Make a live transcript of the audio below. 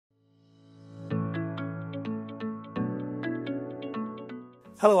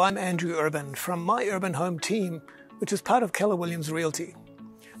Hello, I'm Andrew.Urban from my Urban Home team, which is part of Keller Williams Realty.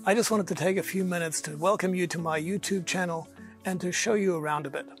 I just wanted to take a few minutes to welcome you to my YouTube channel and to show you around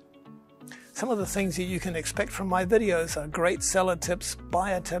a bit. Some of the things that you can expect from my videos are great seller tips,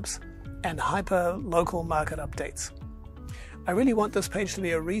 buyer tips, and hyper-local market updates. I really want this page to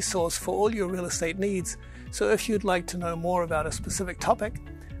be a resource for all your real estate needs, so if you'd like to know more about a specific topic,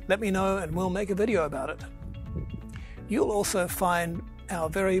 let me know and we'll make a video about it. You'll also find our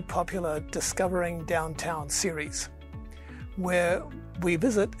very popular Discovering Downtown series, where we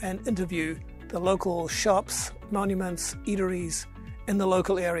visit and interview the local shops, monuments, eateries in the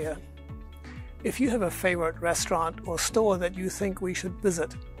local area. If you have a favorite restaurant or store that you think we should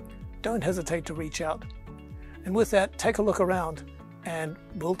visit, don't hesitate to reach out. And with that, take a look around and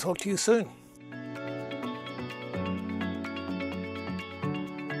we'll talk to you soon.